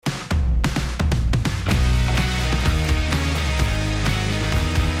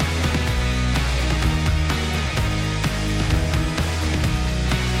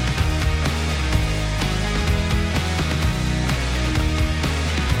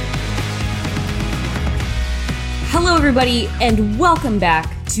everybody, and welcome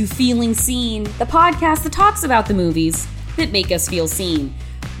back to Feeling Seen, the podcast that talks about the movies that make us feel seen.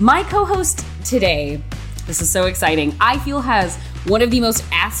 My co-host today, this is so exciting, I feel has one of the most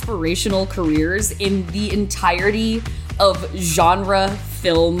aspirational careers in the entirety of genre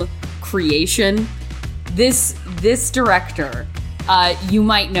film creation. This director, you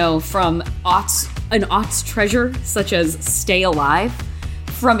might know from an aughts treasure such as Stay Alive,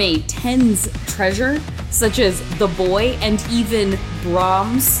 from a tens treasure such as The Boy and even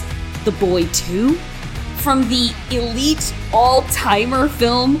Brahms' The Boy 2, from the elite all-timer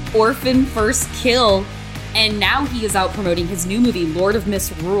film Orphan First Kill, and now he is out promoting his new movie Lord of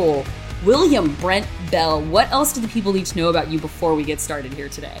Misrule. William Brent Bell, what else do the people need to know about you before we get started here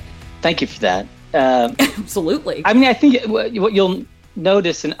today? Thank you for that. Absolutely. I mean, I think what you'll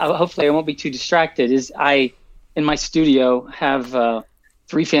notice, and hopefully I won't be too distracted, is I, in my studio, have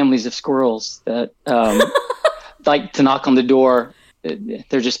 3 families of squirrels that like to knock on the door.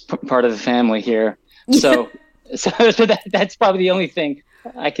 They're just part of the family here. So that's probably the only thing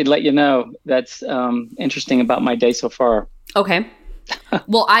I could let you know that's interesting about my day so far. Okay.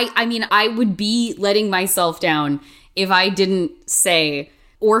 Well, I mean, I would be letting myself down if I didn't say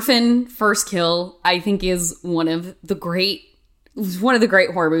Orphan First Kill, I think, is one of the great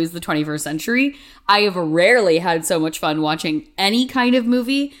horror movies of the 21st century. I have rarely had so much fun watching any kind of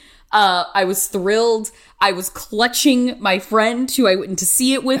movie. I was thrilled. I was clutching my friend who I went to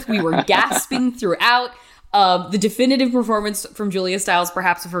see it with. We were gasping throughout. The definitive performance from Julia Stiles,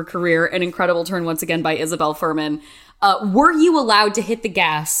 perhaps of her career, an incredible turn once again by Isabel Fuhrman. Were you allowed to hit the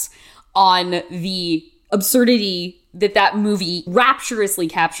gas on the absurdity that movie rapturously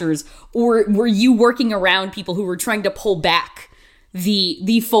captures, or were you working around people who were trying to pull back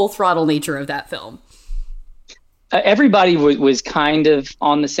the full throttle nature of that film? Everybody was kind of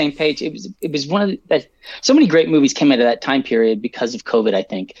on the same page. It was one of so many great movies came out of that time period because of COVID, I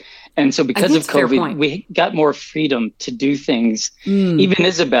think. And so because of COVID, we got more freedom to do things. Even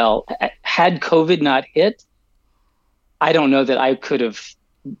Isabel, had COVID not hit, I don't know that I could have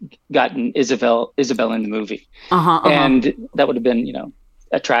gotten Isabel in the movie. And that would have been,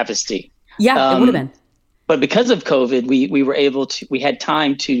 a travesty. Yeah, it would have been. But because of COVID, we were able to, we had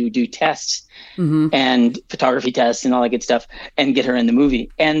time to do tests and photography tests and all that good stuff and get her in the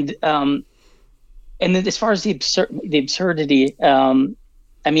movie. And then as far as the absurdity,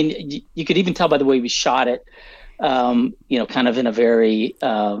 I mean, you could even tell by the way we shot it, kind of in a very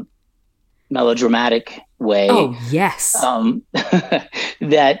melodramatic way. Oh, yes.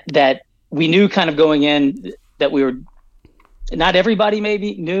 That we knew kind of going in that we were, not everybody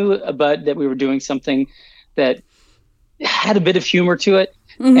maybe knew, but that we were doing something that had a bit of humor to it.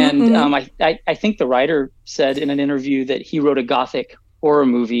 I think the writer said in an interview that he wrote a gothic horror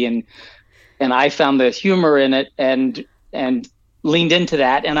movie, and I found the humor in it and leaned into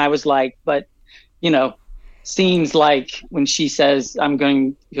that. And I was like, but scenes like when she says, I'm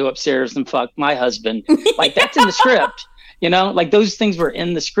going to go upstairs and fuck my husband, like that's in the script, like those things were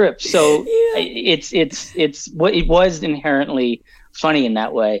in the script. So it's what it was inherently funny in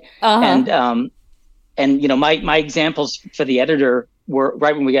that way. And my examples for the editor were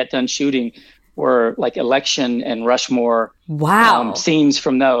right when we got done shooting were like Election and Rushmore. Wow. Scenes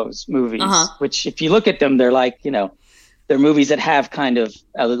from those movies, which if you look at them, they're like, they're movies that have kind of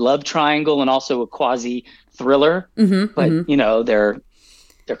a love triangle and also a quasi thriller, but they're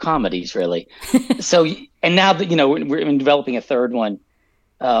comedies really. So, and now that, we're developing a third one,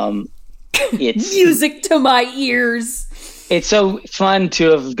 it's music to my ears. It's so fun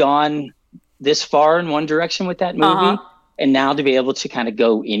to have gone this far in one direction with that movie, and now to be able to kind of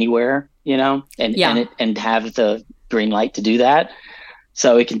go anywhere, and have the green light to do that.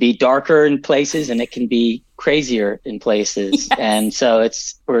 So it can be darker in places and it can be crazier in places. Yes. And so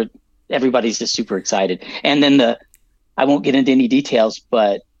everybody's just super excited. And then I won't get into any details,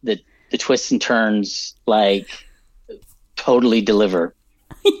 but the twists and turns like totally deliver.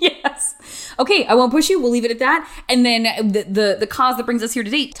 Yes. Okay, I won't push you. We'll leave it at that. And then the cause that brings us here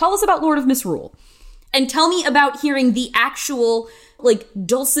today, tell us about Lord of Misrule. And tell me about hearing the actual,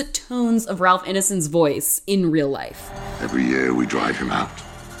 dulcet tones of Ralph Ineson's voice in real life. Every year we drive him out.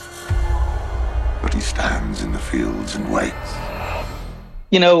 But he stands in the fields and waits.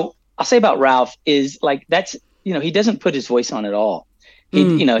 I'll say about Ralph is that's, he doesn't put his voice on at all.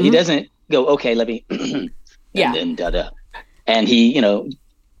 He, he doesn't go, okay, let me, and then da-da. And he,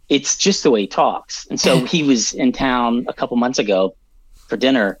 it's just the way he talks. And so he was in town a couple months ago for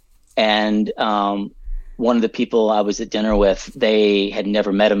dinner, and one of the people I was at dinner with, they had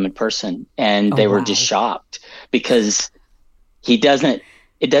never met him in person, and they were just shocked because it doesn't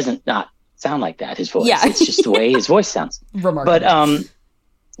not sound like that. His voice. Yeah. It's just the way his voice sounds. Remarkable.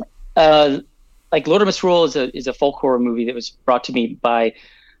 But like Lord of Misrule is a folk horror movie that was brought to me by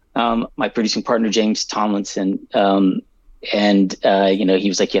my producing partner James Tomlinson. And he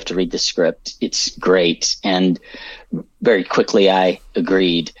was like, you have to read the script. It's great. And very quickly I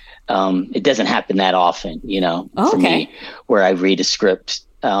agreed. It doesn't happen that often, for me, where I read a script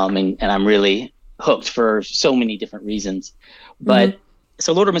and I'm really hooked for so many different reasons. But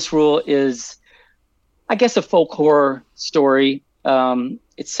so Lord of Misrule is, I guess, a folk horror story.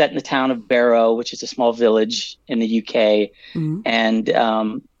 It's set in the town of Barrow, which is a small village in the UK.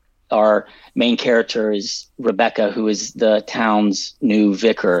 And our main character is Rebecca, who is the town's new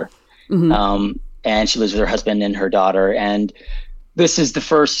vicar. And she lives with her husband and her daughter. And this is the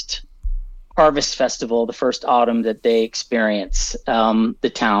first harvest festival, the first autumn that they experience,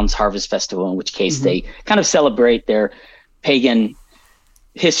 the town's harvest festival, in which case they kind of celebrate their pagan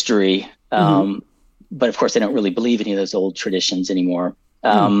history. But of course, they don't really believe any of those old traditions anymore.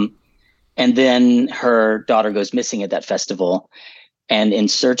 And then her daughter goes missing at that festival. And in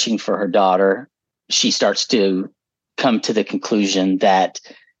searching for her daughter, she starts to come to the conclusion that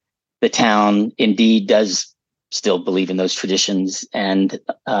the town indeed does still believe in those traditions, and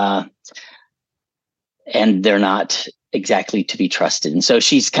they're not exactly to be trusted. And so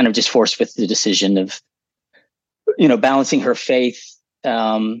she's kind of just forced with the decision of, balancing her faith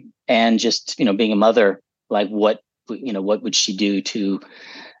and just, being a mother. Like what would she do to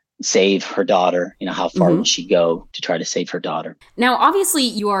save her daughter? How far would she go to try to save her daughter? Now, obviously,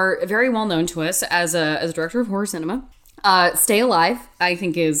 you are very well known to us as a director of horror cinema. Stay Alive, I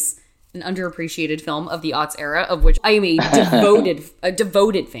think, is an underappreciated film of the aughts era, of which I am a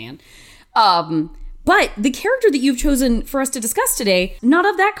devoted fan. But the character that you've chosen for us to discuss today, not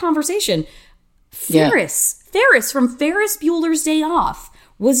of that conversation. Ferris. Yeah. Ferris from Ferris Bueller's Day Off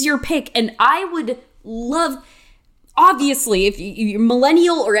was your pick, and I would love... Obviously, if you're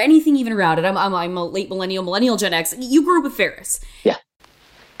millennial or anything even around it, I'm a late millennial Gen X. You grew up with Ferris. Yeah.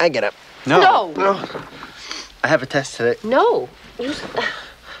 I get up. No. I have a test today. No.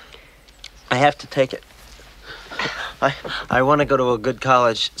 I have to take it. I want to go to a good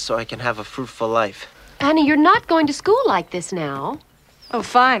college so I can have a fruitful life. Annie, you're not going to school like this now. Oh,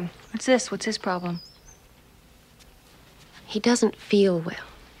 fine. What's this? What's his problem? He doesn't feel well.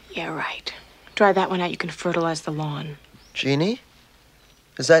 Yeah, right. Dry that one out, you can fertilize the lawn. Jeannie?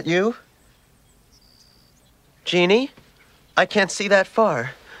 Is that you? Jeannie? I can't see that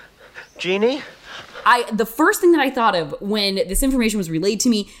far. Jeannie? The first thing that I thought of when this information was relayed to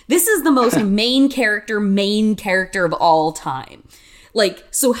me, this is the most main character of all time. Like,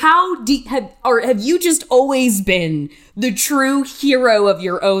 so how have you just always been the true hero of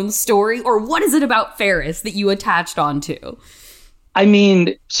your own story? Or what is it about Ferris that you attached onto? I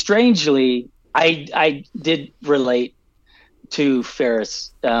mean, strangely, I did relate to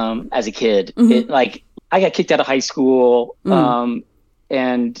Ferris as a kid. I got kicked out of high school,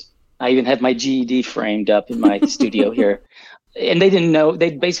 and I even had my GED framed up in my studio here. And they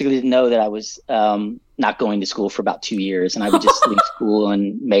basically didn't know that I was not going to school for about 2 years, and I would just leave school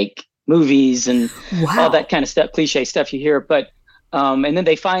and make movies and all that kind of stuff, cliche stuff you hear. But and then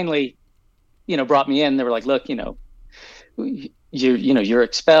they finally, brought me in. They were like, "Look, you're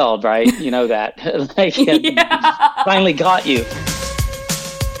expelled, right? You know that." Finally got you.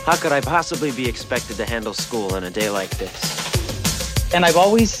 How could I possibly be expected to handle school on a day like this? And I've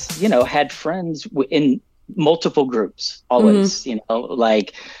always, had friends in multiple groups, always,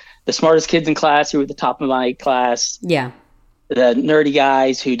 like the smartest kids in class who were at the top of my class. Yeah. The nerdy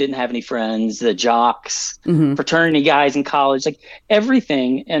guys who didn't have any friends, the jocks, fraternity guys in college, like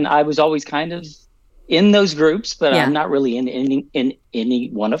everything. And I was always kind of in those groups, but I'm not really in any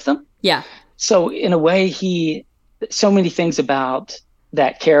one of them. Yeah. So in a way, so many things about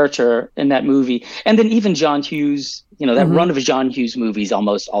that character in that movie. And then even John Hughes, that run of John Hughes movies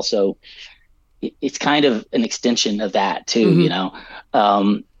almost also, it's kind of an extension of that too,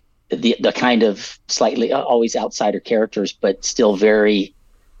 the kind of slightly always outsider characters, but still very,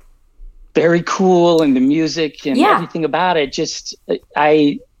 very cool. And the music and everything about it, just,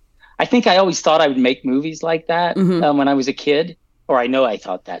 I think I always thought I would make movies like that when I was a kid, or I know I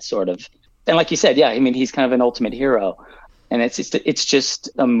thought that sort of. And like you said, he's kind of an ultimate hero. And it's just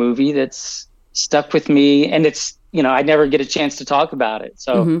a movie that's stuck with me, and it's, I never get a chance to talk about it.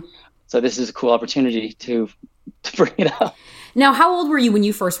 So, so this is a cool opportunity to bring it up. Now, how old were you when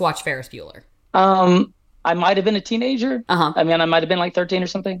you first watched Ferris Bueller? I might have been a teenager. I mean, I might have been like 13 or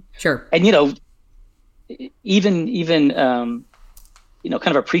something. Sure. And, even kind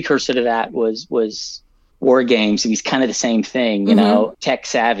of a precursor to that was war games. It was kind of the same thing, you know, tech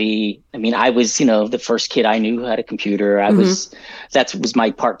savvy. I mean, I was, the first kid I knew who had a computer. That was my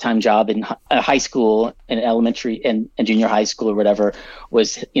part-time job in high school and elementary and junior high school or whatever,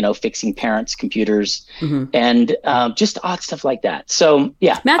 was, fixing parents' computers and just odd stuff like that. So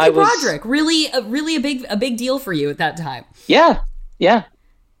yeah. Matthew Broderick, really a big deal for you at that time. Yeah. Yeah.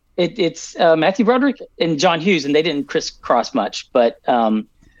 It's Matthew Broderick and John Hughes, and they didn't crisscross much, but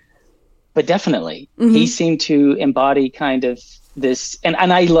definitely he seemed to embody kind of this, and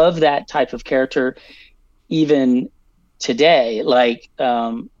I love that type of character even today, like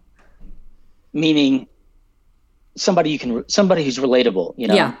meaning somebody who's relatable,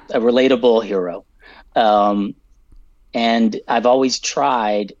 a relatable hero. And I've always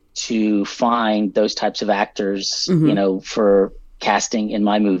tried to find those types of actors, for casting in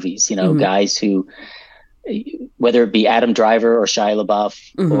my movies, guys who, whether it be Adam Driver or Shia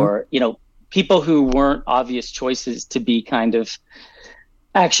LaBeouf or, people who weren't obvious choices to be kind of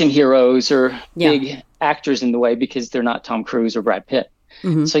action heroes or big actors in the way, because they're not Tom Cruise or Brad Pitt.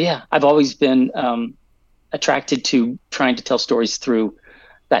 So yeah, I've always been attracted to trying to tell stories through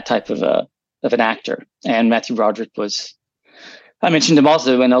that type of an actor. And Matthew Broderick I mentioned him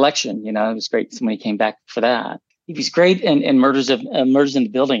also in Election. It was great when he came back for that. He was great in Murders in the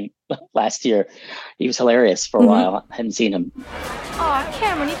Building last year. He was hilarious for a while. I hadn't seen him. Oh,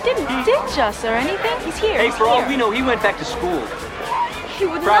 Cameron, he didn't ditch us or anything. He's here. Hey, for all we know, he went back to school. He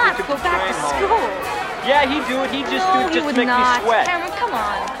would not go back to school. Yeah, he'd do it. He'd just do it just to make me sweat. Cameron, come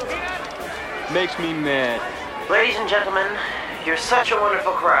on. Makes me mad. Ladies and gentlemen, you're such a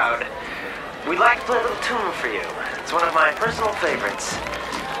wonderful crowd. We'd like to play a little tune for you. It's one of my personal favorites.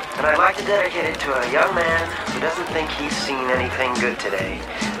 And I'd like to dedicate it to a young man who doesn't think he's seen anything good today.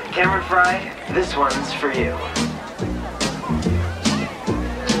 Cameron Fry, this one's for you.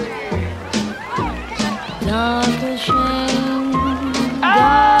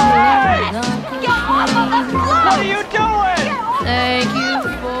 What are you doing? Thank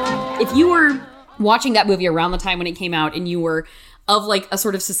you. If you were watching that movie around the time when it came out and you were of like a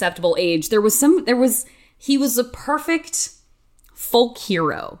sort of susceptible age, he was a perfect folk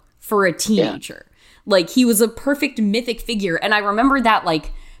hero for a teenager. Like, he was a perfect mythic figure. And I remember that,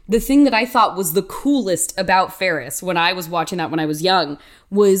 like, the thing that I thought was the coolest about Ferris when I was watching that when I was young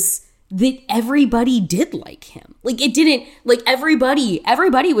was that everybody did like him. Like, it didn't, like, everybody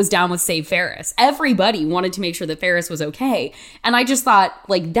was down with Save Ferris. Everybody wanted to make sure that Ferris was okay. And I just thought,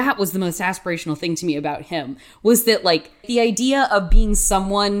 like, that was the most aspirational thing to me about him, was that, like, the idea of being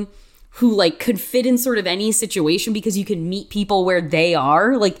someone who, like, could fit in sort of any situation because you can meet people where they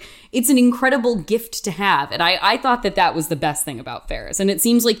are. Like, it's an incredible gift to have. And I thought that was the best thing about Ferris. And it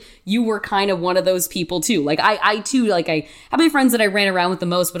seems like you were kind of one of those people too. Like, I too, like, I have my friends that I ran around with the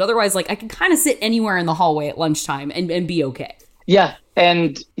most, but otherwise, like, I could kind of sit anywhere in the hallway at lunchtime and be okay. Yeah.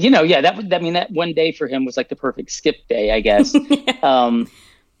 And, that one day for him was like the perfect skip day, I guess.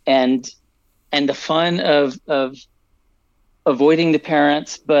 And the fun of avoiding the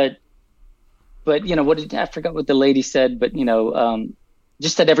parents, but I forgot what the lady said, but,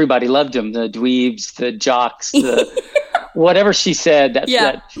 just that everybody loved him, the dweebs, the jocks, the whatever she said,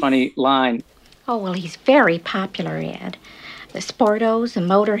 that funny line. Oh, well, he's very popular, Ed. The sportos, the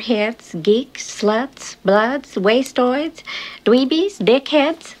motorheads, geeks, sluts, bloods, wastoids, dweebies,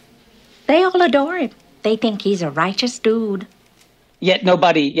 dickheads, they all adore him. They think he's a righteous dude. Yet in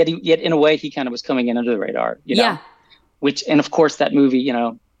a way, he kind of was coming in under the radar, Yeah. Which, and of course, that movie,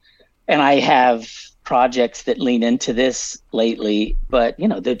 and I have projects that lean into this lately, but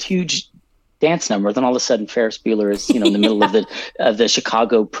the huge dance number, then all of a sudden Ferris Bueller is in the middle of the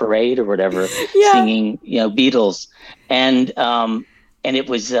Chicago parade or whatever, singing Beatles, and it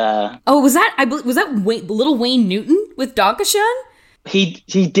was was that Little Wayne Newton with Donkashun? He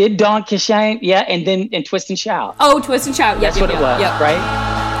did Donkashun, and then Twist and Shout. Oh, Twist and Shout, that's what it was,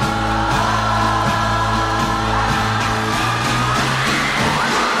 right?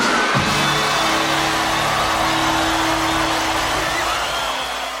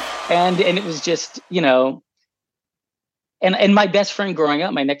 And it was just, and my best friend growing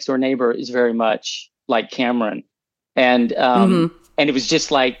up, my next door neighbor, is very much like Cameron. And it was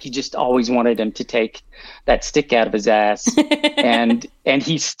just like, he just always wanted him to take that stick out of his ass. and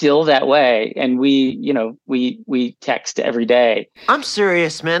he's still that way. And we text every day. I'm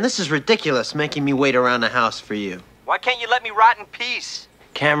serious, man. This is ridiculous, making me wait around the house for you. Why can't you let me rot in peace?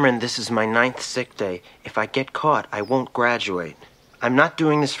 Cameron, this is my 9th sick day. If I get caught, I won't graduate. I'm not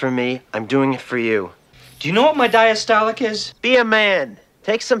doing this for me. I'm doing it for you. Do you know what my diastolic is? Be a man.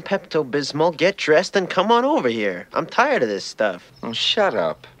 Take some Pepto-Bismol, get dressed, and come on over here. I'm tired of this stuff. Oh, shut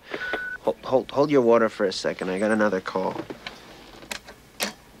up. hold your water for a second. I got another call.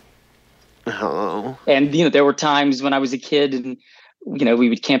 Hello. And, there were times when I was a kid and, we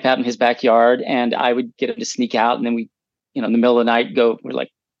would camp out in his backyard and I would get him to sneak out. And then we, in the middle of the night we're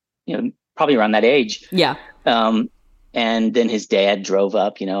like, probably around that age. Yeah. And then his dad drove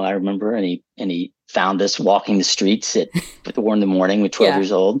up, I remember, and he found us walking the streets at 4 a.m. with 12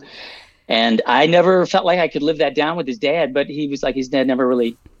 years old. And I never felt like I could live that down with his dad, but he was like, his dad never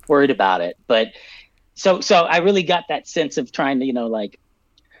really worried about it. But so I really got that sense of trying to,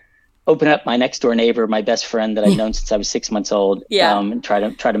 open up my next door neighbor, my best friend that I've known since I was 6 months old. Yeah. And try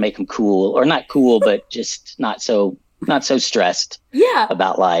to make him cool, or not cool, but just not so stressed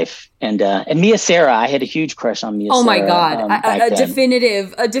about life. And Mia Sara, I had a huge crush on Mia Sara. Oh my God. A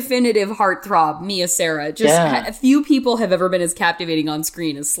definitive heartthrob, Mia Sara. A few people have ever been as captivating on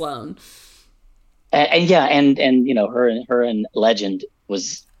screen as Sloane. And her and Legend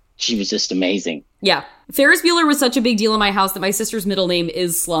she was just amazing. Yeah. Ferris Bueller was such a big deal in my house that my sister's middle name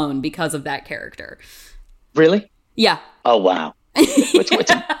is Sloane because of that character. Really? Yeah. Oh, wow.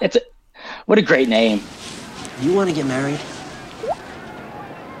 What a great name. You want to get married?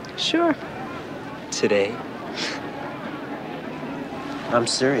 Sure. Today? I'm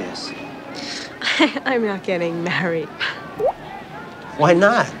serious. I'm not getting married. Why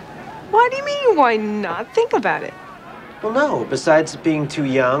not? What do you mean, why not? Think about it. Well, no. Besides being too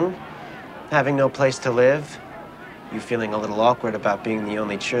young, having no place to live, you feeling a little awkward about being the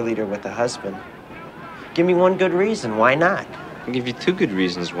only cheerleader with a husband. Give me one good reason. Why not? I'll give you 2 good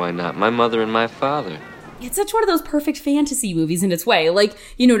reasons why not. My mother and my father. It's such one of those perfect fantasy movies in its way. Like,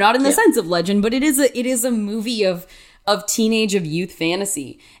 not in the sense of Legend, but it is a movie of teenage, of youth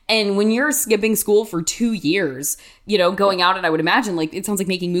fantasy. And when you're skipping school for 2 years, going out, and I would imagine, like, it sounds like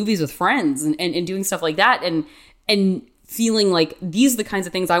making movies with friends and doing stuff like that and feeling like these are the kinds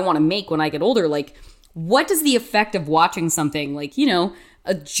of things I want to make when I get older. Like, what does the effect of watching something like,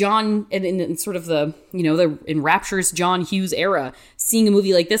 a John in sort of the, the enrapturous John Hughes era, seeing a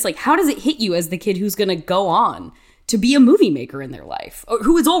movie like this, like, how does it hit you as the kid who's going to go on to be a movie maker in their life, or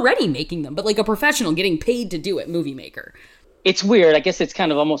who is already making them, but like a professional getting paid to do it, movie maker? It's weird. I guess it's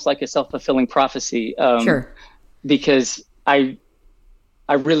kind of almost like a self-fulfilling prophecy. Sure. Because I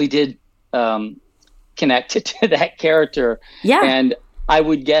really did connect to that character. Yeah. And I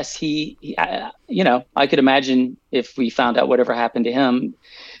would guess I could imagine if we found out whatever happened to him,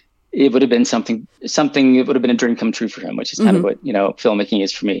 it would have been something, it would have been a dream come true for him, which is kind of what, filmmaking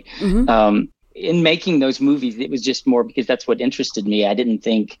is for me. Mm-hmm. In making those movies, it was just more because that's what interested me. I didn't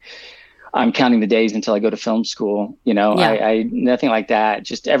think I'm counting the days until I go to film school. I nothing like that.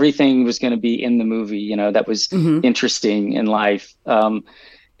 Just everything was going to be in the movie, that was interesting in life.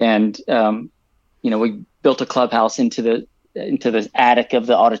 We built a clubhouse into the attic of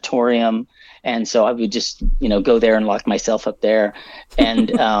the auditorium. And so I would just, go there and lock myself up there.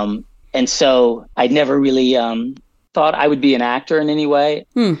 And, and so I never really, thought I would be an actor in any way.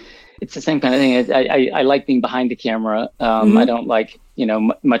 It's the same kind of thing. I like being behind the camera. I don't like,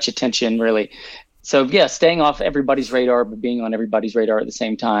 much attention really. So yeah, staying off everybody's radar, but being on everybody's radar at the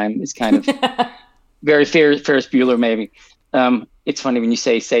same time is kind of very Ferris Bueller, maybe. It's funny when you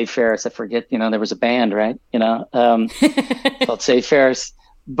say Save Ferris, I forget, there was a band, right? Called Save Ferris.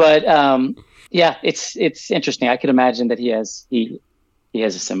 But yeah, it's interesting. I could imagine that he has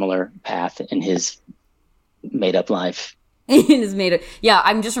a similar path in his made up life. Yeah,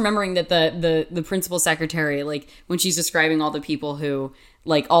 I'm just remembering that the principal secretary, like when she's describing all the people who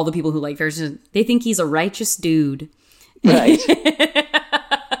like Ferris, they think he's a righteous dude. Right.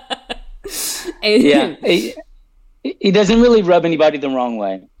 Yeah. He doesn't really rub anybody the wrong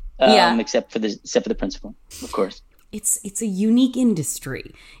way, except for the principal, of course. It's a unique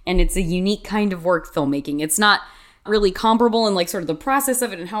industry, and it's a unique kind of work, filmmaking. It's not really comparable in like sort of the process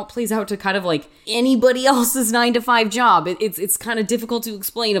of it and how it plays out to kind of like anybody else's 9-to-5 job. It's kind of difficult to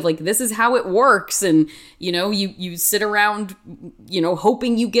explain of like, this is how it works. And, you sit around,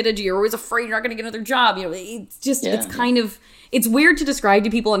 hoping you get you're always afraid you're not going to get another job. It's just, it's weird to describe to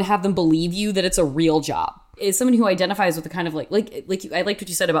people and have them believe you that it's a real job. As someone who identifies with the kind of like I liked what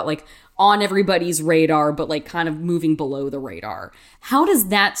you said about like on everybody's radar, but like kind of moving below the radar. How does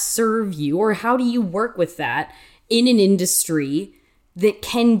that serve you, or how do you work with that in an industry that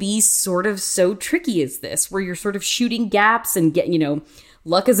can be sort of so tricky as this, where you're sort of shooting gaps and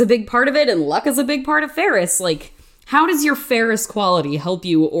luck is a big part of it, and luck is a big part of Ferris. Like, how does your Ferris quality help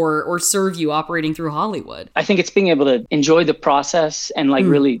you or serve you operating through Hollywood? I think it's being able to enjoy the process and like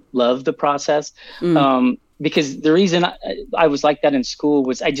really love the process. Because the reason I was like that in school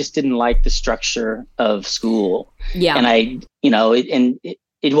was I just didn't like the structure of school. Yeah. And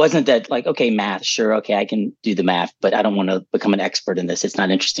it wasn't that like, okay, math, sure. Okay. I can do the math, but I don't want to become an expert in this. It's not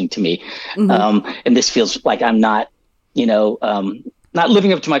interesting to me. And this feels like I'm not, not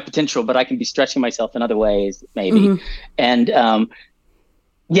living up to my potential, but I can be stretching myself in other ways, maybe. And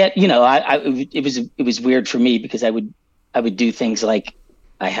yet, it was weird for me because I would do things like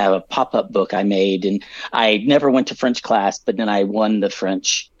I have a pop-up book I made, and I never went to French class, but then I won the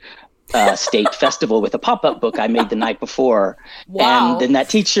French state festival with a pop-up book I made the night before. Wow. And then that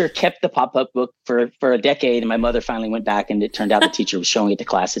teacher kept the pop-up book for a decade, and my mother finally went back, and it turned out the teacher was showing it to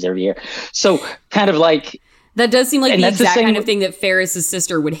classes every year. So kind of like, that does seem like the exact kind of thing that Ferris's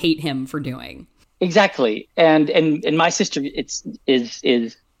sister would hate him for doing. Exactly. And my sister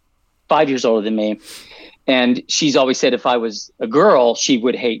is 5 years older than me. And she's always said if I was a girl, she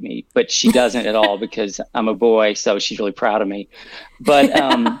would hate me, but she doesn't at all because I'm a boy. So she's really proud of me. But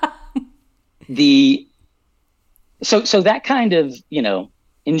so that kind of,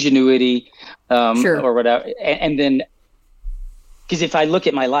 ingenuity or whatever. And then, because if I look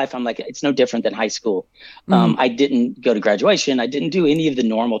at my life, I'm like, it's no different than high school. I didn't go to graduation. I didn't do any of the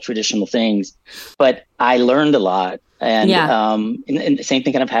normal traditional things, but I learned a lot. And, and the same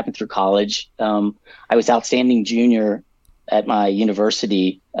thing kind of happened through college. I was outstanding junior at my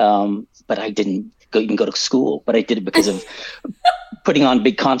university, but I didn't even go to school, but I did it because of putting on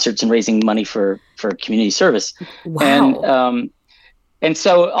big concerts and raising money for community service. Wow. And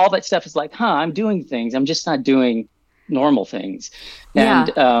so all that stuff is like, I'm doing things. I'm just not doing normal things.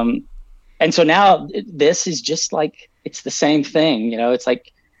 And so now this is just like, it's the same thing, it's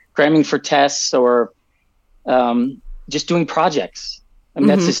like cramming for tests or just doing projects. I mean,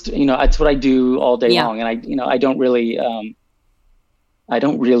 that's just, that's what I do all day long. And I don't really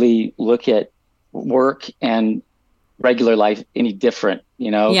look at work and regular life any different,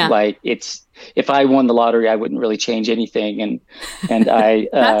 like if I won the lottery, I wouldn't really change anything. And I,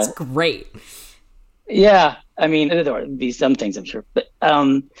 that's great. Yeah. I mean, there would be some things I'm sure, but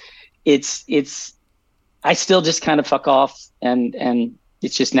it's I still just kind of fuck off, and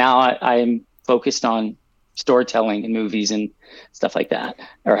it's just now I'm focused on storytelling and movies and stuff like that,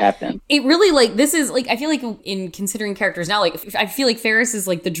 or have been. It really this is I feel like in considering characters now, I feel like Ferris is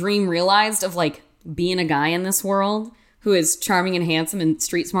the dream realized of being a guy in this world who is charming and handsome and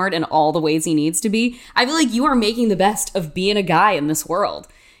street smart in all the ways he needs to be. I feel like you are making the best of being a guy in this world.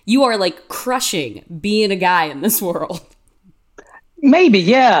 You are crushing being a guy in this world. Maybe,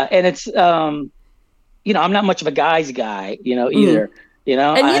 yeah. And it's, I'm not much of a guy's guy, either.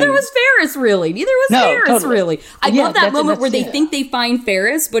 And neither was Ferris, really. Ferris, really. I love that moment where they think they find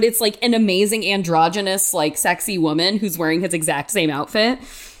Ferris, but it's an amazing androgynous, sexy woman who's wearing his exact same outfit.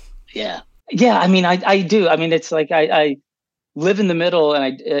 Yeah. Yeah. I mean, I do. I mean, it's I live in the middle,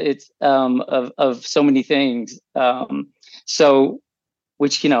 and it's of so many things.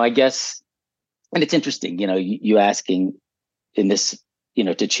 Which, I guess, and it's interesting, you asking in this,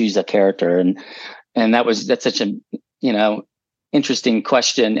 to choose a character, and that's such a, interesting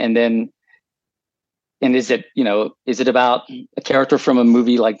question. And is it about a character from a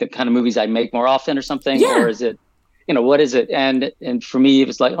movie, like the kind of movies I make more often or something? Yeah. Or is it, what is it? And for me, it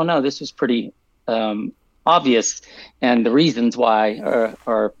was like, oh no, this was pretty obvious. And the reasons why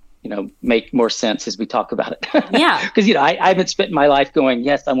are make more sense as we talk about it. Yeah. Because, I haven't spent my life going,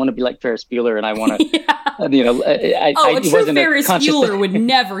 yes, I want to be like Ferris Bueller, and I want to, a true Ferris Bueller would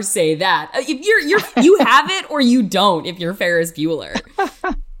never say that. If you have it or you don't, if you're Ferris Bueller.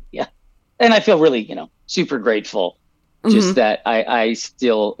 Yeah. And I feel really, super grateful just that I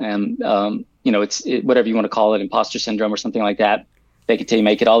still am, it's whatever you want to call it, imposter syndrome or something like that. They can tell you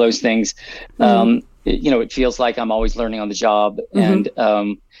make it, all those things. It feels like I'm always learning on the job, and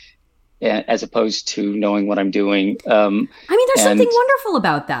as opposed to knowing what I'm doing. I mean, there's something wonderful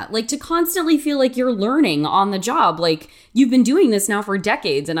about that. To constantly feel like you're learning on the job. You've been doing this now for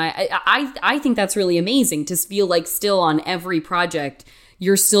decades. And I think that's really amazing to feel still on every project,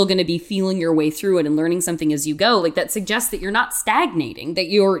 you're still going to be feeling your way through it and learning something as you go. That suggests that you're not stagnating, that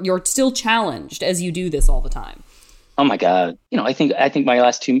you're still challenged as you do this all the time. Oh my God. I think my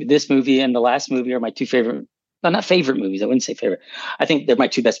last two, this movie and the last movie, are my two favorite. Well, not favorite movies. I wouldn't say favorite. I think they're my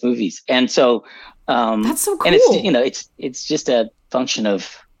two best movies. And so, that's so cool. And it's just a function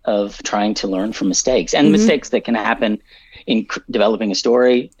of trying to learn from mistakes and mistakes that can happen in developing a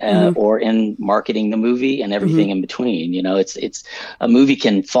story or in marketing the movie and everything in between. It's a movie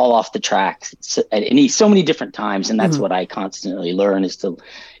can fall off the tracks at so many different times. And that's what I constantly learn is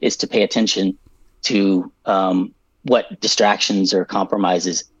to pay attention to, what distractions or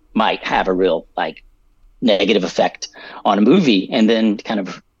compromises might have a real negative effect on a movie, and then kind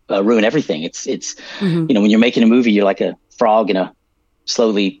of ruin everything. It's when you're making a movie, you're like a frog in a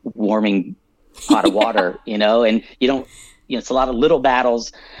slowly warming pot of water, and you don't, it's a lot of little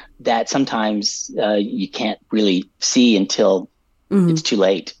battles that sometimes you can't really see until it's too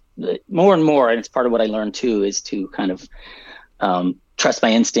late. More and more, and it's part of what I learned too, is to kind of trust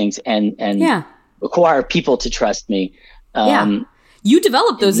my instincts and require people to trust me. You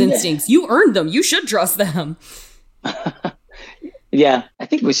developed those instincts. You earned them. You should trust them. Yeah, I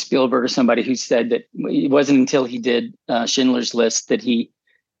think it was Spielberg or somebody who said that it wasn't until he did Schindler's List that he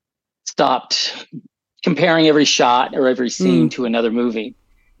stopped comparing every shot or every scene to another movie.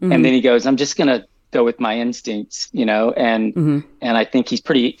 And then he goes, I'm just going to go with my instincts, and I think he's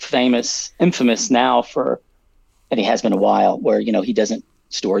pretty infamous now and he has been a while, where, he doesn't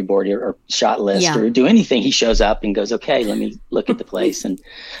storyboard or shot list or do anything. He shows up and goes, okay, let me look at the place. And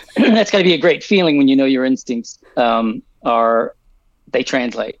that's got to be a great feeling when your instincts they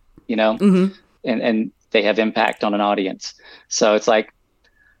translate, and they have impact on an audience. So it's like,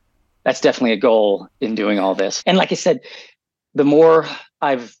 that's definitely a goal in doing all this. And like I said, the more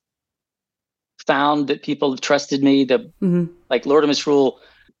I've found that people have trusted me, like Lord of Misrule,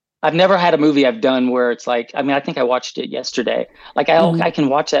 I've never had a movie I've done where it's like, I think I watched it yesterday. Like I can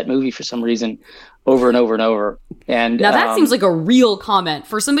watch that movie for some reason over and over and over. And now that seems like a real comment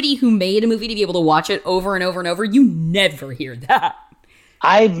for somebody who made a movie to be able to watch it over and over and over. You never hear that.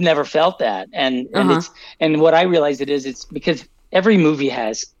 I've never felt that. And what I realize it's because every movie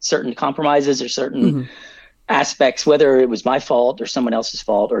has certain compromises or certain aspects, whether it was my fault or someone else's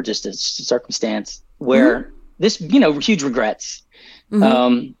fault or just a circumstance where this, huge regrets.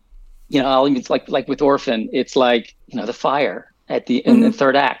 I'll even like with Orphan, it's like, the fire in the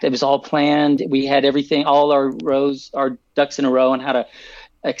third act. It was all planned. We had everything, all our ducks in a row on how to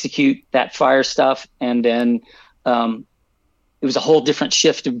execute that fire stuff. And then it was a whole different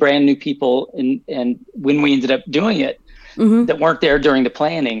shift of brand new people. And when we ended up doing it, that weren't there during the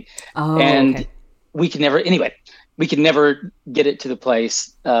planning. We could never get it to the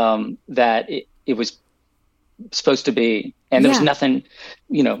place that it was supposed to be. And there was nothing,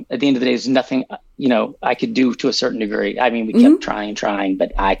 at the end of the day, there's nothing, I could do to a certain degree. We kept trying,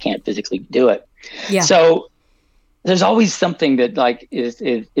 but I can't physically do it. Yeah. So there's always something that like is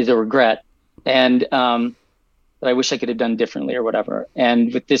a regret. And that I wish I could have done differently or whatever.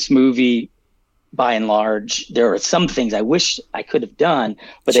 And with this movie, by and large, there are some things I wish I could have done,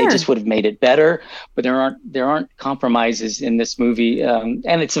 but they just would have made it better. But there aren't compromises in this movie, and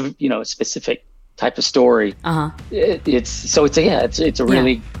it's a specific type of story. It's a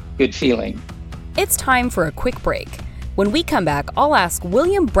really good feeling. It's time for a quick break. When we come back, I'll ask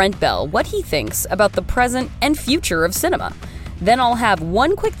William Brent Bell what he thinks about the present and future of cinema. Then I'll have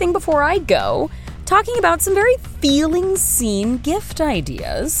one quick thing before I go, talking about some very feeling seen gift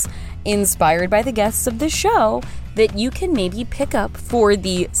ideas inspired by the guests of the show that you can maybe pick up for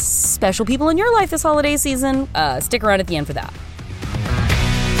the special people in your life this holiday season. Stick around at the end for that.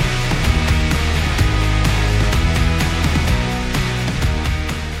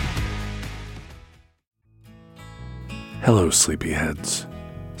 Hello, sleepyheads.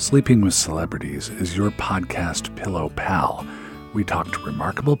 Sleeping with Celebrities is your podcast pillow pal. We talk to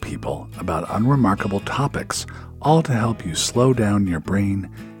remarkable people about unremarkable topics, all to help you slow down your brain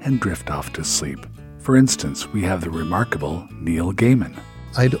and drift off to sleep. For instance, we have the remarkable Neil Gaiman.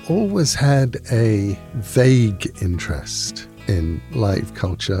 I'd always had a vague interest in live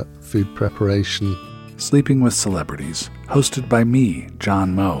culture, food preparation. Sleeping with Celebrities, hosted by me,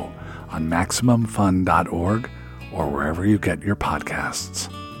 John Moe, on MaximumFun.org or wherever you get your podcasts.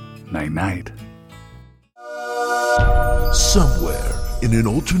 Night-night. Somewhere in an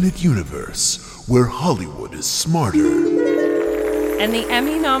alternate universe where Hollywood is smarter. And the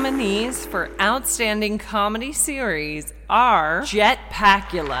Emmy nominees for Outstanding Comedy Series are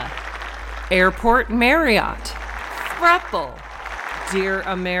Jetpacula, Airport Marriott, Thruple, Dear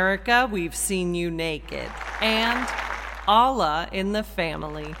America, We've Seen You Naked, and Allah in the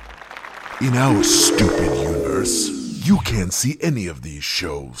Family. In our stupid universe, you can't see any of these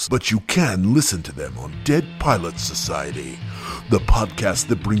shows, but you can listen to them on Dead Pilot Society, the podcast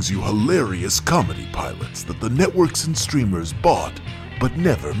that brings you hilarious comedy pilots that the networks and streamers bought but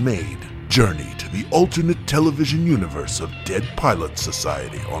never made. Journey to the alternate television universe of Dead Pilot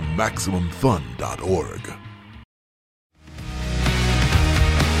Society on MaximumFun.org.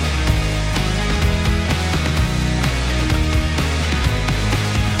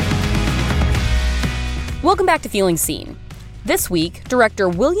 Welcome back to Feeling Seen. This week, director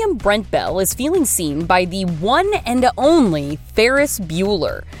William Brent Bell is feeling seen by the one and only Ferris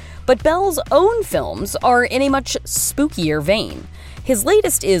Bueller. But Bell's own films are in a much spookier vein. His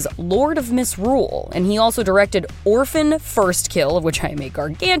latest is Lord of Misrule, and he also directed Orphan First Kill, of which I am a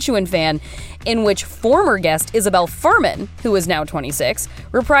gargantuan fan, in which former guest Isabel Fuhrman, who is now 26,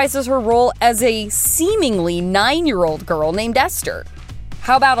 reprises her role as a seemingly 9-year-old girl named Esther.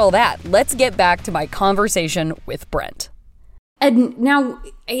 How about all that? Let's get back to my conversation with Brent. And now,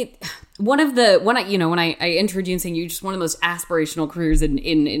 when I introducing you, just one of the most aspirational careers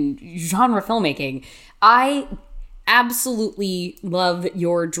in genre filmmaking, I absolutely love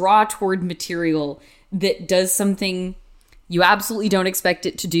your draw toward material that does something you absolutely don't expect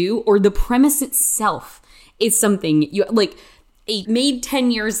it to do, or the premise itself is something you like. A made 10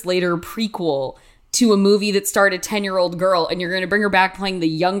 years later prequel to a movie that starred a 10-year-old girl, and you're going to bring her back playing the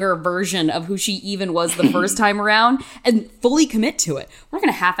younger version of who she even was the first time around, and fully commit to it. We're not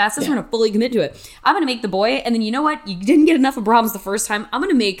going to half-ass this. We're going to fully commit to it. I'm going to make The Boy, and then you know what? You didn't get enough of Brahms the first time. I'm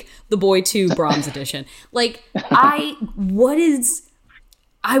going to make The Boy 2 Brahms edition. Like, I want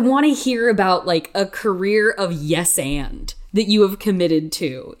to hear about, like, a career of yes and that you have committed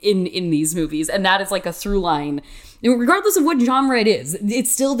to in these movies. And that is like a through line. Regardless of what genre it is,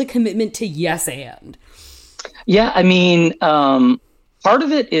 it's still the commitment to yes and. Yeah, I mean, part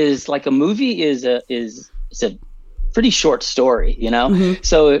of it is like a movie is a pretty short story, you know?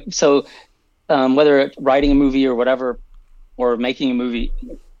 Mm-hmm. So whether it's writing a movie or whatever, or making a movie,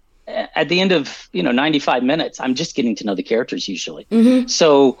 at the end of 95 minutes, I'm just getting to know the characters usually. Mm-hmm.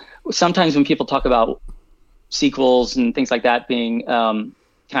 So sometimes when people talk about sequels and things like that being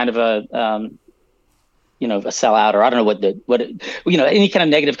kind of a sellout, or I don't know any kind of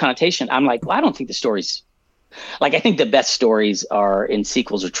negative connotation, I'm like, well, I don't think the stories, like, I think the best stories are in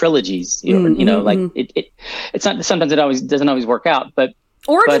sequels or trilogies. It's not, sometimes it doesn't always work out, but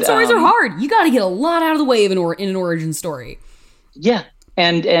origin stories are hard. You got to get a lot out of the way in an origin story. Yeah,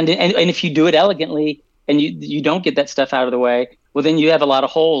 and if you do it elegantly and you don't get that stuff out of the way, well, then you have a lot of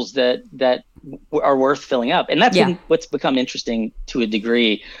holes that are worth filling up. And that's what's become interesting to a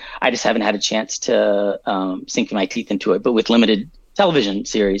degree. I just haven't had a chance to sink my teeth into it, but with limited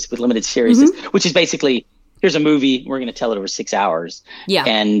series, mm-hmm. which is basically, here's a movie, we're going to tell it over 6 hours. Yeah.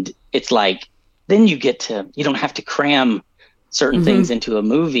 And it's like, then you don't have to cram certain mm-hmm. things into a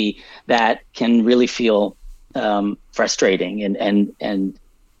movie that can really feel frustrating and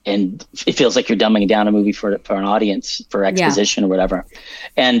it feels like you're dumbing down a movie for an audience for exposition or whatever.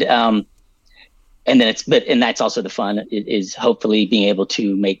 And that's also the fun, is hopefully being able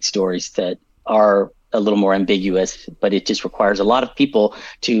to make stories that are a little more ambiguous, but it just requires a lot of people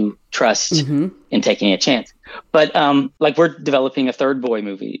to trust mm-hmm. in taking a chance. But like, we're developing a third Boy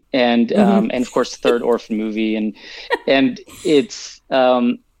movie and mm-hmm. and of course the third Orphan movie, and it's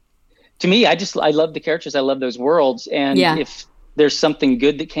to me, I love the characters, I love those worlds, and if there's something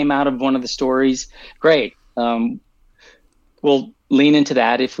good that came out of one of the stories, great. We'll lean into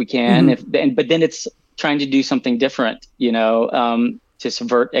that if we can. Mm-hmm. But then it's trying to do something different, to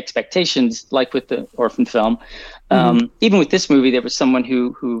subvert expectations, like with the Orphan film. Mm-hmm. Even with this movie, there was someone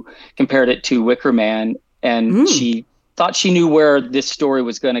who compared it to Wicker Man, and she thought she knew where this story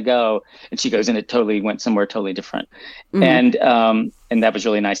was going to go, and she goes, and it totally went somewhere totally different. Mm-hmm. And that was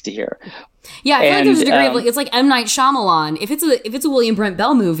really nice to hear. Yeah, I feel like there's a degree of, like, it's like M. Night Shyamalan. If it's a William Brent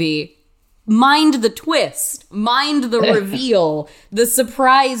Bell movie, mind the twist, mind the reveal, the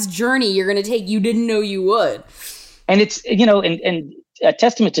surprise journey you're going to take you didn't know you would. And it's, and a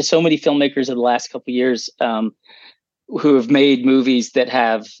testament to so many filmmakers of the last couple of years who have made movies that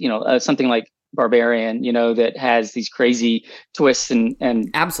have, something like Barbarian, that has these crazy twists and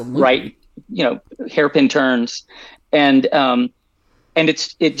absolutely right, hairpin turns, and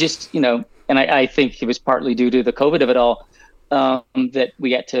it just, and I think it was partly due to the COVID of it all, that we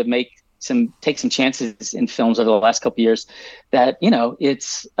got to take some chances in films over the last couple of years that,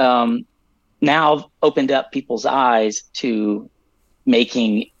 it's now opened up people's eyes to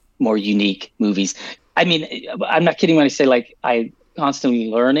making more unique movies. I mean, I'm not kidding when I say, like, I constantly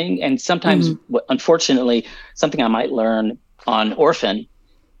learning, and sometimes unfortunately something I might learn on Orphan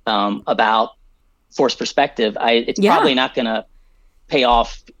about forced perspective, it's probably not going to pay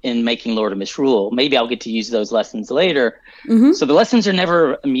off in making Lord of Misrule. Maybe I'll get to use those lessons later. Mm-hmm. So the lessons are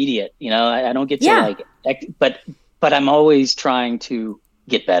never immediate, I don't get to but I'm always trying to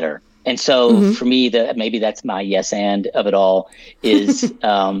get better. And so for me, maybe that's my yes and of it all is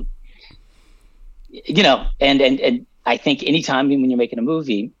and I think anytime when you're making a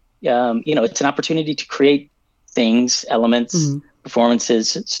movie, it's an opportunity to create things, elements,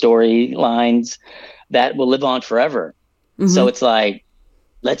 performances, storylines that will live on forever. Mm-hmm. So it's like,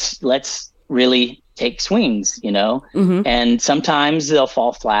 let's really take swings, Mm-hmm. and sometimes they'll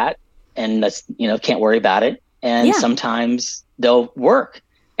fall flat and that's, can't worry about it. And sometimes they'll work.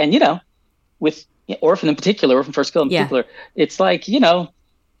 And, with Orphan in particular, Orphan First Kill in particular, it's like,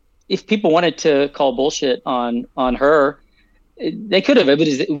 if people wanted to call bullshit on her, they could have.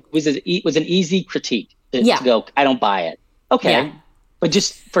 It was an easy critique to go, I don't buy it. Okay. Yeah. But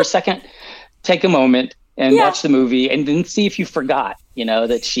just for a second, take a moment and watch the movie and then see if you forgot,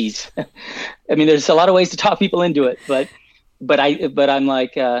 that she's, I mean, there's a lot of ways to talk people into it, but I'm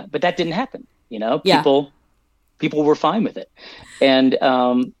like, but that didn't happen. People were fine with it. And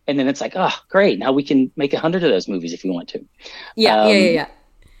then it's like, oh, great. Now we can make 100 of those movies if we want to. Yeah.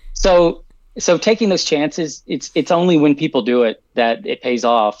 So taking those chances, it's only when people do it that it pays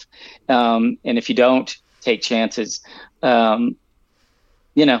off. And if you don't take chances, you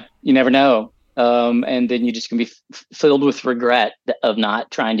never know. And then you're just going to be filled with regret of not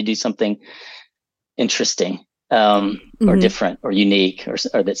trying to do something interesting, or different or unique or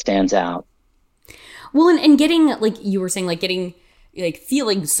that stands out. Well, and getting, like you were saying,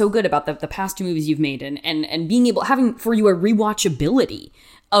 feeling so good about the past two movies you've made and being able, having for you a rewatchability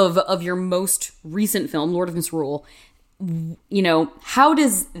of your most recent film, Lord of Misrule, how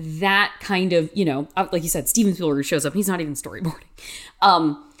does that kind of, like you said, Steven Spielberg shows up, he's not even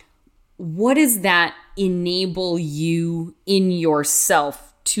storyboarding. What does that enable you in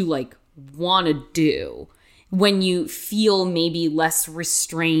yourself to want to do when you feel maybe less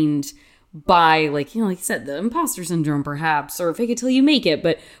restrained by like you said, the imposter syndrome perhaps, or fake it till you make it.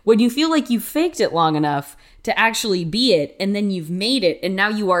 But when you feel like you faked it long enough to actually be it, and then you've made it, and now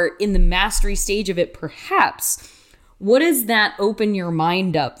you are in the mastery stage of it perhaps, what does that open your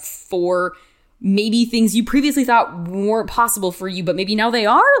mind up for maybe things you previously thought weren't possible for you, but maybe now they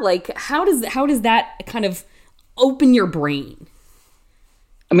are? Like, how does that kind of open your brain?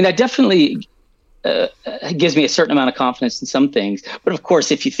 I mean, that definitely gives me a certain amount of confidence in some things. But of course,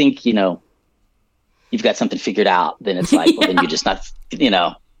 if you think, you've got something figured out, then it's like, well, then you're just not, you're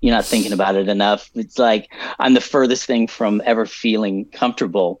not thinking about it enough. It's like, I'm the furthest thing from ever feeling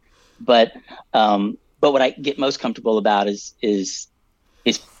comfortable. But what I get most comfortable about is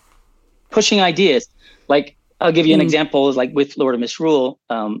pushing ideas. Like, I'll give you an example, like with Lord of Misrule,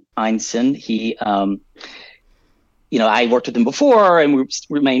 Einstein, he, I worked with him before and we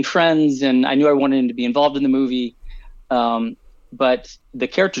remained friends, and I knew I wanted him to be involved in the movie. But the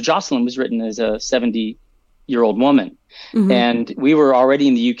character Jocelyn was written as a 70-year-old woman. Mm-hmm. And we were already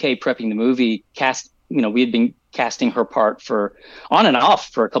in the UK prepping the movie. We had been casting her part for on and off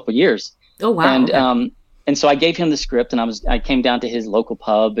for a couple of years. Oh, wow. And so I gave him the script, and I came down to his local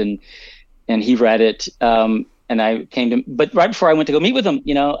pub and he read it. And I came to, but right before I went to go meet with him,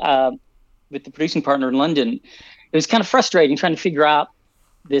 with the producing partner in London, it was kind of frustrating trying to figure out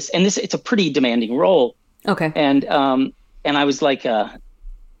this. And it's a pretty demanding role. Okay. And I was like, God,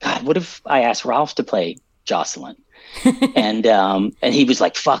 what if I asked Ralph to play Jocelyn? And he was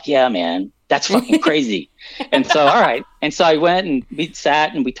like, fuck yeah, man, that's fucking crazy. And so, all right. And so I went and we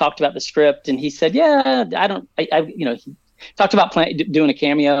sat and we talked about the script, and he said, yeah, he talked about doing a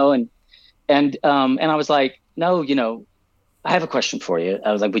cameo. And I was like, no, I have a question for you.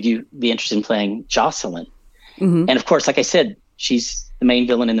 I was like, would you be interested in playing Jocelyn? Mm-hmm. And of course, like I said, she's the main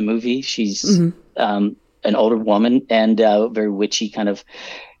villain in the movie. She's, an older woman and very witchy kind of,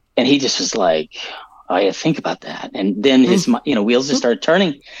 and he just was like, I gotta think about that. And then his, wheels just started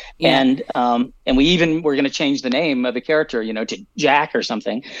turning. Yeah. And we even were going to change the name of the character, to Jack or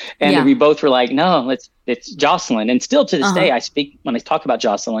something. And we both were like, no, it's Jocelyn. And still to this day, when I talk about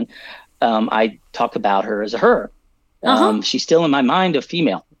Jocelyn, I talk about her as a her. She's still in my mind a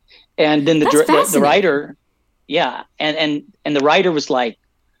female. And then the writer, and the writer was like,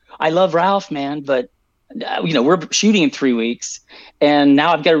 I love Ralph, man, but we're shooting in 3 weeks, and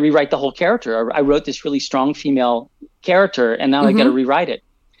now I've got to rewrite the whole character. I wrote this really strong female character, and now I've got to rewrite it.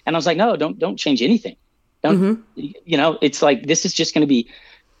 And I was like, no, don't change anything. Don't, it's like, this is just going to be,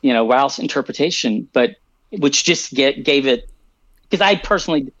 Ralph's interpretation, but which just gave it, because I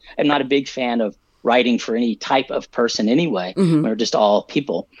personally am not a big fan of writing for any type of person anyway. We're just all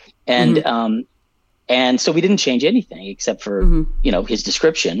people. And so we didn't change anything except for, his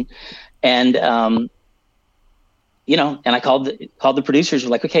description. And, and I called the producers. Were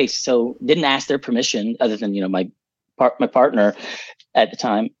like, okay, so didn't ask their permission other than, my partner at the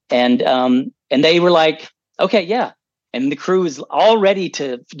time. And they were like, okay, yeah. And the crew is all ready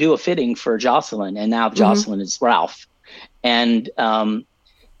to do a fitting for Jocelyn. And now Jocelyn is Ralph. And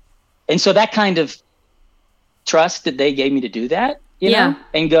so that kind of trust that they gave me to do that, you know,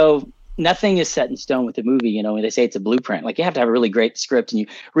 and go, nothing is set in stone with the movie. You know, when they say it's a blueprint, like you have to have a really great script and you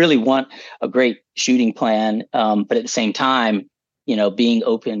really want a great shooting plan. But at the same time, you know, being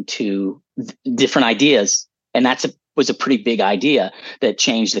open to different ideas. And was a pretty big idea that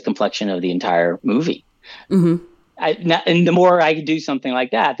changed the complexion of the entire movie. Mm-hmm. And the more I do something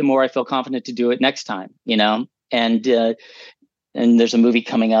like that, the more I feel confident to do it next time, you know? And there's a movie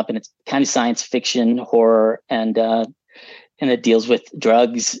coming up and it's kind of science fiction horror and it deals with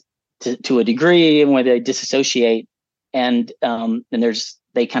drugs to a degree and where they disassociate and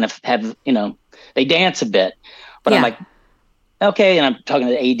they kind of have, you know, they dance a bit, but I'm like, okay. And I'm talking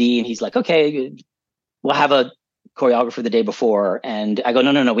to the AD and he's like, okay, we'll have a choreographer the day before. And I go,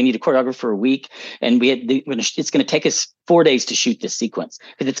 no, we need a choreographer for a week. And it's going to take us 4 days to shoot this sequence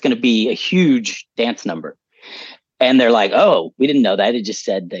because it's going to be a huge dance number. And they're like, oh, we didn't know that. It just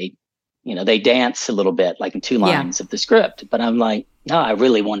said they dance a little bit, like in 2 lines of the script. But I'm like, no, I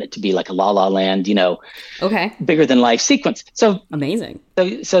really want it to be like a La La Land, you know, bigger than life sequence. So amazing.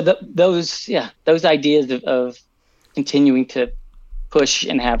 Those ideas of continuing to push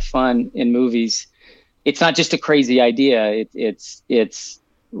and have fun in movies. It's not just a crazy idea. It's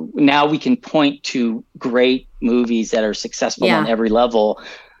now we can point to great movies that are successful on every level.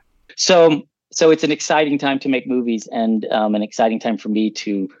 So it's an exciting time to make movies and an exciting time for me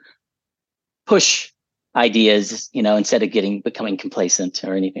to push ideas, you know, instead of becoming complacent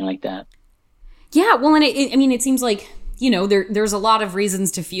or anything like that. Yeah. Well, and it seems like, you know, there's a lot of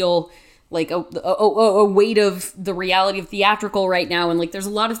reasons to feel like a weight of the reality of theatrical right now. And like, there's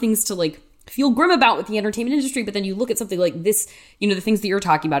a lot of things to like feel grim about with the entertainment industry. But then you look at something like this, you know, the things that you're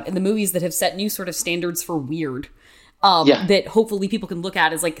talking about and the movies that have set new sort of standards for weird. That hopefully people can look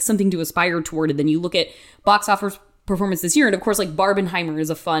at as like something to aspire toward. And then you look at box office performance this year. And of course, like Barbenheimer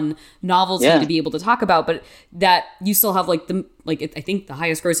is a fun novelty to be able to talk about, but that you still have like I think the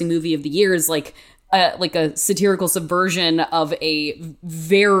highest grossing movie of the year is like a satirical subversion of a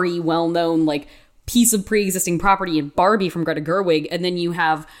very well-known like piece of pre-existing property in Barbie from Greta Gerwig. And then you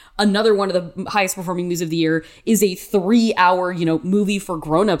have another one of the highest performing movies of the year is a 3-hour, you know, movie for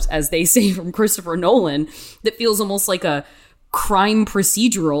grownups, as they say, from Christopher Nolan that feels almost like a crime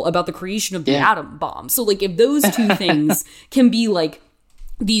procedural about the creation of the atom bomb. So like if those two things can be like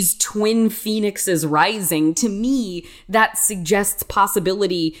these twin phoenixes rising, to me that suggests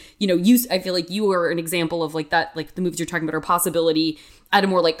possibility. You know, I feel like you are an example of like that, like the movies you're talking about are possibility at a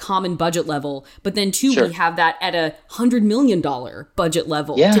more like common budget level, but then too we have that at $100 million budget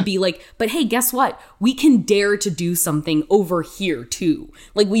level to be like, but hey, guess what, we can dare to do something over here too.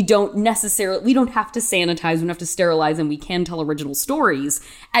 Like we don't have to sanitize, we don't have to sterilize, and we can tell original stories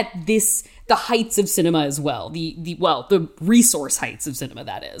at the heights of cinema as well, the resource heights of cinema,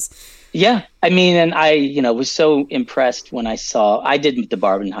 that is. Yeah. I mean, and I, you know, was so impressed when I did the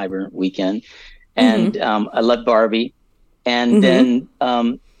Barbenheimer weekend and I loved Barbie. And then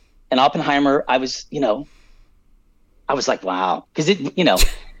in Oppenheimer, I was like, wow. Because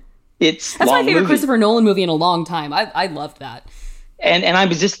that's my favorite Christopher Nolan movie in a long time. I loved that. And I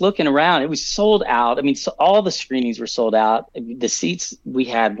was just looking around. It was sold out. I mean, so all the screenings were sold out. The seats we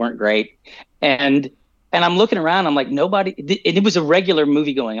had weren't great. And I'm looking around. I'm like, nobody. It was a regular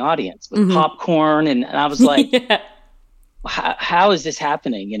movie going audience with popcorn. And I was like, how is this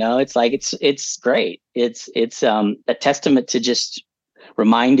happening? You know, it's like, it's great. It's a testament to just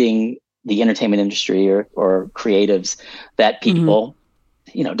reminding the entertainment industry or creatives that people,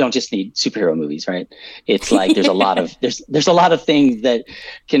 you know, don't just need superhero movies, right? It's like, there's a lot of, there's a lot of things that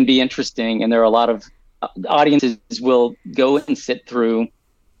can be interesting. And there are a lot of audiences will go and sit through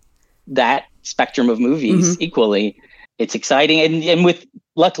that spectrum of movies equally. It's exciting. And with,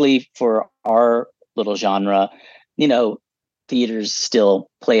 luckily for our little genre, you know, theaters still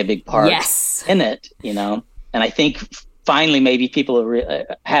play a big part in it, you know? And I think finally, maybe people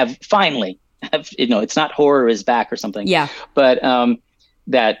have, you know, it's not horror is back or something. Yeah. But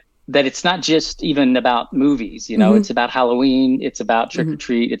that it's not just even about movies, you know, it's about Halloween, it's about Trick or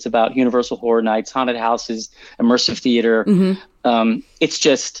Treat, it's about Universal Horror Nights, haunted houses, immersive theater. It's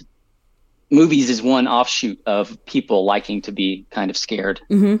just movies is one offshoot of people liking to be kind of scared.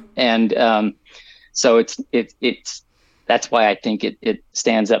 And so it's that's why I think it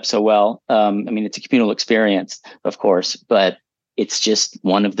stands up so well. I mean, it's a communal experience, of course, but it's just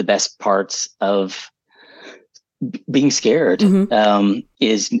one of the best parts of being scared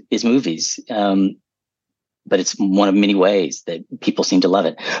is movies. But it's one of many ways that people seem to love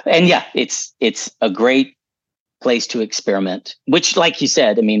it. And yeah, it's a great place to experiment, which, like you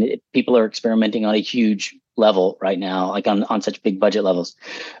said, I mean, people are experimenting on a huge level right now, like on such big budget levels,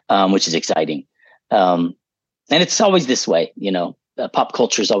 which is exciting. And it's always this way, you know, pop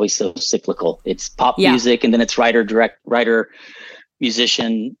culture is always so cyclical. It's pop music, and then it's writer,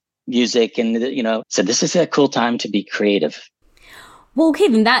 musician, music, and so this is a cool time to be creative. Well, okay,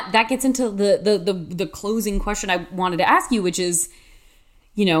 then that gets into the closing question I wanted to ask you, which is,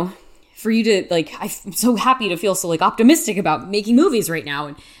 for you to I'm so happy to feel so optimistic about making movies right now,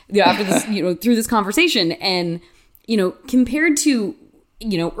 and after this, through this conversation, and compared to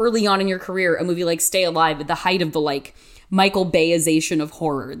early on in your career, a movie like Stay Alive at the height of the Michael Bayization of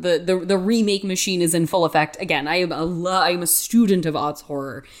horror, the remake machine is in full effect. Again, I am a student of aughts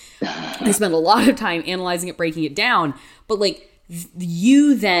horror. I spent a lot of time analyzing it, breaking it down, but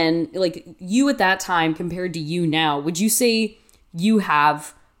you then, you at that time compared to you now, would you say you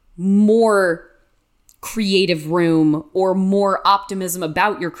have more creative room or more optimism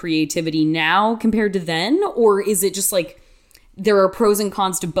about your creativity now compared to then? Or is it just there are pros and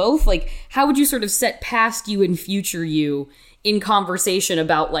cons to both? How would you sort of set past you and future you in conversation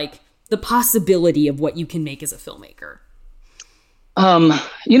about the possibility of what you can make as a filmmaker?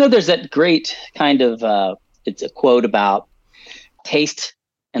 There's that great kind of, it's a quote about taste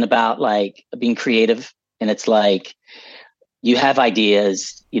and about being creative. And it's you have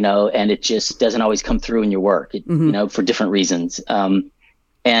ideas, and it just doesn't always come through in your work, for different reasons.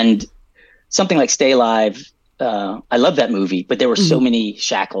 And something like Stay Alive, I love that movie, but there were so many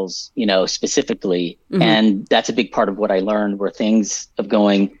shackles, specifically. And that's a big part of what I learned, were things of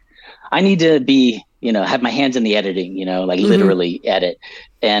going, I need to be, have my hands in the editing, literally edit.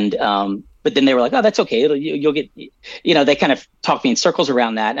 And, but then they were like, oh, that's okay. You'll get, they kind of talked me in circles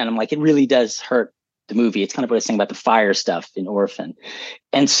around that. And I'm like, it really does hurt the movie. It's kind of what I was saying about the fire stuff in Orphan.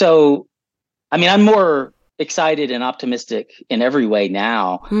 And so, I'm more excited and optimistic in every way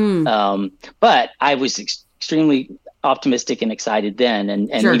now. But I was extremely optimistic and excited then. And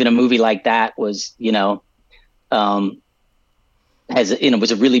sure. Even a movie like that was, was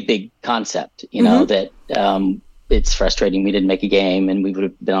a really big concept, that, it's frustrating we didn't make a game, and we would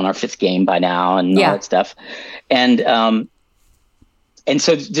have been on our 5th game by now, and all that stuff. And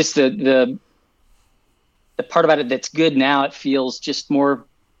so just the part about it that's good now, it feels just more,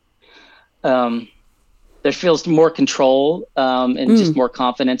 there feels more control, and just more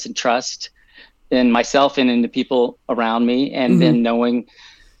confidence and trust in myself and in the people around me. And then knowing,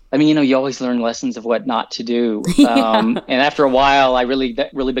 you always learn lessons of what not to do. And after a while, that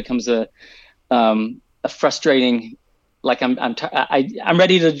really becomes a frustrating, I'm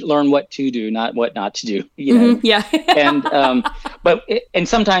ready to learn what to do, not what not to do, Yeah. And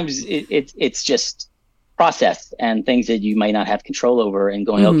sometimes it's just process and things that you might not have control over, and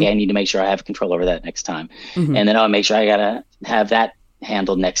going, okay, I need to make sure I have control over that next time. And then I'll make sure I gotta have that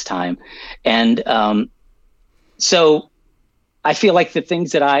handled next time. And so I feel like the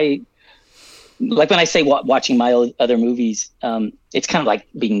things that I when I say watching my other movies, it's kind of like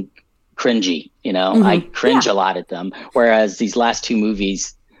being cringy, I cringe a lot at them. Whereas these last 2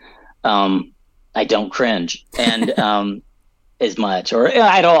 movies, I don't cringe and as much or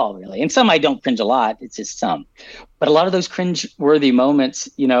at all, really. And some I don't cringe a lot. It's just some. But a lot of those cringe-worthy moments,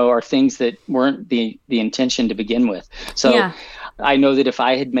 are things that weren't the intention to begin with. So I know that if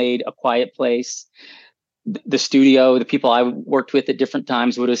I had made A Quiet Place, the studio, the people I worked with at different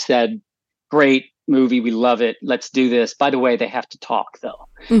times would have said, great movie, we love it, let's do this. By the way, they have to talk though,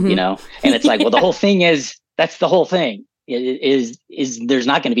 and it's well, the whole thing is, that's the whole thing is there's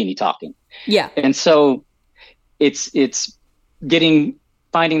not going to be any talking. And so it's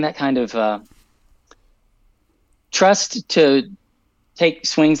finding that kind of trust to take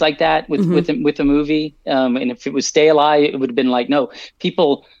swings like that with a movie. And if it was Stay Alive, it would have been no,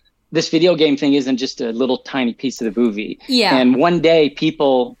 people, this video game thing isn't just a little tiny piece of the movie. And one day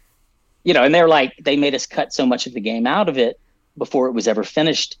people, and they're they made us cut so much of the game out of it before it was ever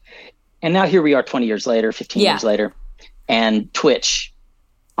finished. And now here we are 20 years later, 15 years later, and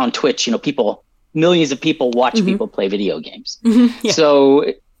on Twitch, people, millions of people watch people play video games.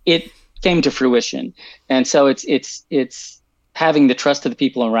 So it came to fruition. And so it's having the trust of the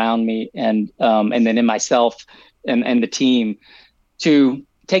people around me and then in myself and the team to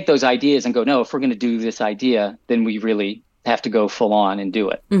take those ideas and go, no, if we're going to do this idea, then we really have to go full on and do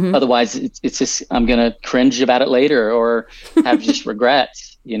it. Otherwise it's just, I'm going to cringe about it later or have just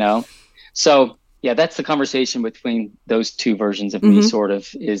regrets, So that's the conversation between those 2 versions of me, sort of,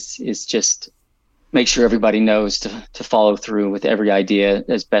 is just make sure everybody knows to follow through with every idea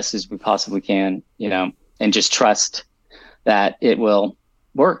as best as we possibly can, and just trust that it will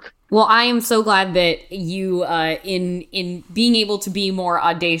work. Well, I am so glad that you, in being able to be more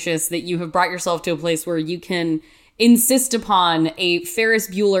audacious, that you have brought yourself to a place where you can insist upon a Ferris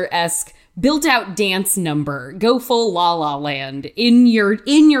Bueller-esque built out dance number. Go full La La Land in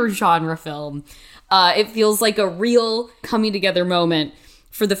your genre film. It feels like a real coming together moment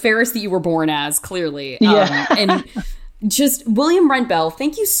for the Ferris that you were born as, clearly. Yeah. And just William Brent Bell,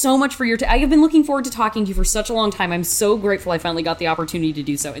 thank you so much for your I have been looking forward to talking to you for such a long time. I'm so grateful I finally got the opportunity to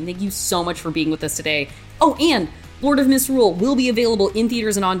do so. And thank you so much for being with us today. Oh, and Lord of Misrule will be available in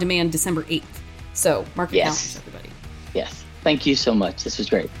theaters and on demand December 8th. So mark your calendars, everybody. Yes. Thank you so much. This was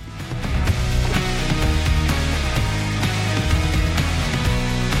great.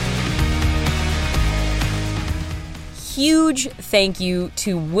 Huge thank you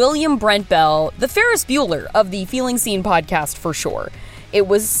to William Brent Bell, the Ferris Bueller of the Feeling Seen podcast for sure. It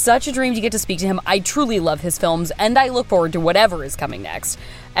was such a dream to get to speak to him. I truly love his films, and I look forward to whatever is coming next.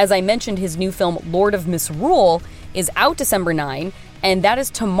 As I mentioned, his new film, Lord of Misrule, is out December 9, and that is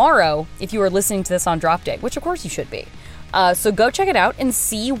tomorrow if you are listening to this on drop day, which of course you should be. So go check it out and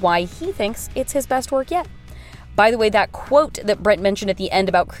see why he thinks it's his best work yet. By the way, that quote that Brent mentioned at the end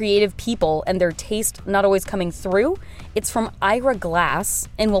about creative people and their taste not always coming through, it's from Ira Glass,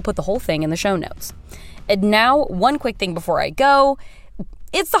 and we'll put the whole thing in the show notes. And now, one quick thing before I go.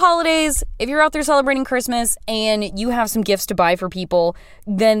 It's the holidays. If you're out there celebrating Christmas and you have some gifts to buy for people,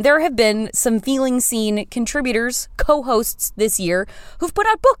 then there have been some Feeling Seen contributors, co-hosts this year, who've put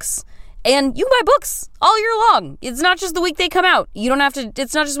out books. And you can buy books all year long. It's not just the week they come out. You don't have to,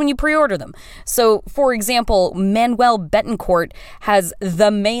 it's not just when you pre-order them. So, for example, Manuel Betancourt has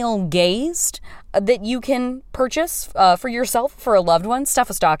The Male Gazed that you can purchase for yourself, for a loved one, stuff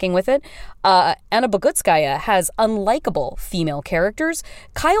a stocking with it. Anna Bogutskaya has Unlikable Female Characters.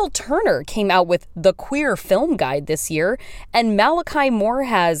 Kyle Turner came out with The Queer Film Guide this year. And Malachi Moore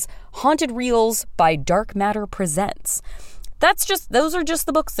has Haunted Reels by Dark Matter Presents. Those are just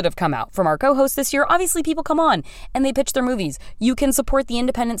the books that have come out from our co-hosts this year. Obviously, people come on and they pitch their movies. You can support the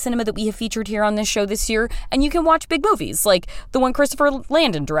independent cinema that we have featured here on this show this year, and you can watch big movies like the one Christopher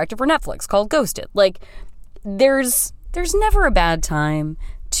Landon directed for Netflix called Ghosted. Like, there's never a bad time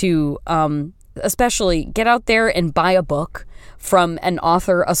to especially get out there and buy a book from an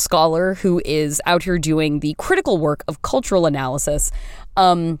author, a scholar who is out here doing the critical work of cultural analysis.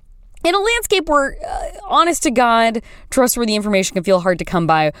 In a landscape where, honest to God, trustworthy information can feel hard to come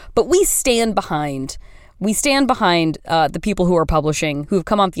by, but we stand behind the people who are publishing, who have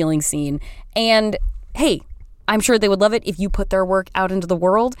come on Feeling Seen, and hey, I'm sure they would love it if you put their work out into the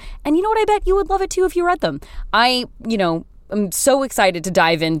world, and you know what, I bet you would love it too if you read them. I'm so excited to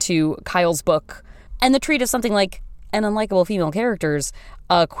dive into Kyle's book, and the treat of something like An Unlikable Female Characters,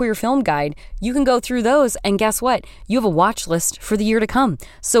 a queer film guide. You can go through those, and guess what? You have a watch list for the year to come.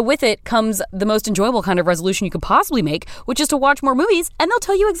 So with it comes the most enjoyable kind of resolution you could possibly make, which is to watch more movies, and they'll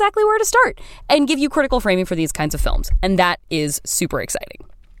tell you exactly where to start and give you critical framing for these kinds of films. And that is super exciting.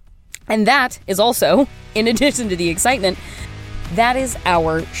 And that is also, in addition to the excitement, that is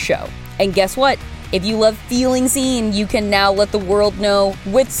our show. And guess what? If you love Feeling Seen, you can now let the world know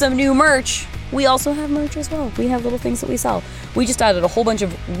with some new merch. We also have merch as well. We have little things that we sell. We just added a whole bunch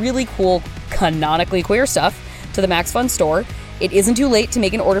of really cool, canonically queer stuff to the Max Fun store. It isn't too late to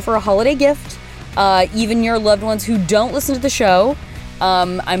make an order for a holiday gift. Even your loved ones who don't listen to the show,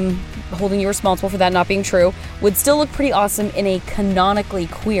 I'm holding you responsible for that not being true, would still look pretty awesome in a canonically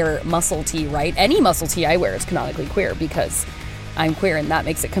queer muscle tee, right? Any muscle tee I wear is canonically queer because I'm queer, and that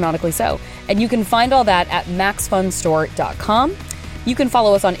makes it canonically so. And you can find all that at maxfunstore.com. You can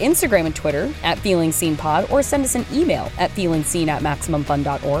follow us on Instagram and Twitter at FeelingSeenPod, or send us an email at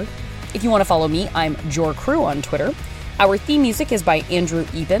feelingseen@maximumfun.org. If you want to follow me, I'm Jor Crew on Twitter. Our theme music is by Andrew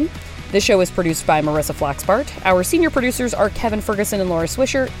Eben. The show is produced by Marissa Flaxbart. Our senior producers are Kevin Ferguson and Laura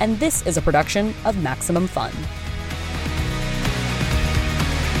Swisher, and this is a production of Maximum Fun.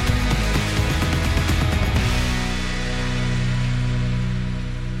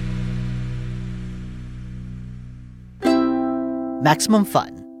 Maximum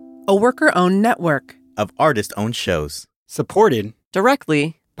Fun, a worker-owned network of artist-owned shows. Supported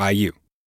directly by you.